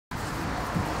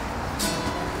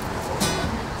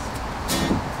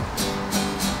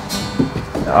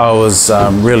I was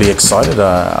really excited.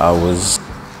 I was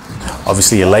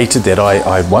obviously elated that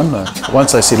I won.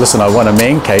 Once I said, listen, I won a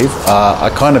man cave, I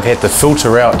kind of had to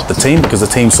filter out the team because the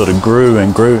team sort of grew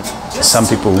and grew. Some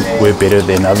people were better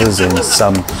than others and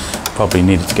some probably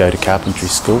needed to go to carpentry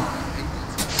school.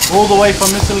 All the way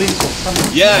from Italy?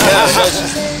 Yeah.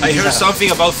 I heard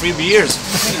something about 3 beers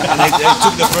and I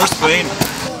took the first plane.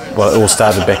 Well, it all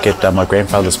started back at my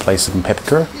grandfather's place in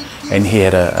Papakura, and he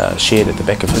had a shed at the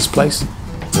back of his place.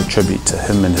 It's a tribute to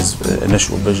him and his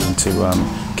initial vision to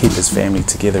keep his family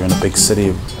together in a big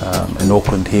city in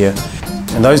Auckland here.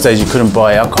 In those days you couldn't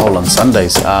buy alcohol on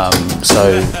Sundays,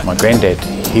 so my granddad,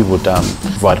 he would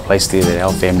provide a place there that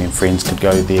our family and friends could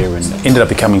go there, and ended up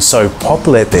becoming so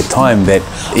popular at that time that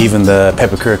even the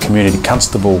Papakura community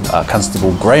constable,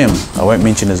 Constable Graham, I won't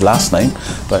mention his last name,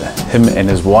 but him and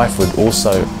his wife would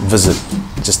also visit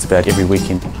just about every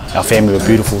weekend. Our family were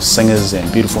beautiful singers and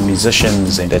beautiful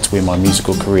musicians, and that's where my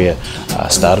musical career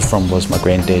started from, was my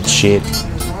granddad's shed.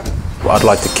 I'd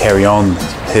like to carry on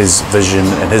his vision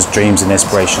and his dreams and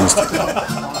aspirations.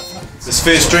 This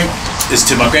first drink is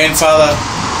to my grandfather,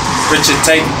 Richard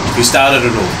Tate, who started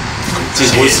it all.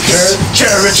 Cheers, boys.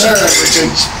 Cheers,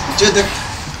 Richard.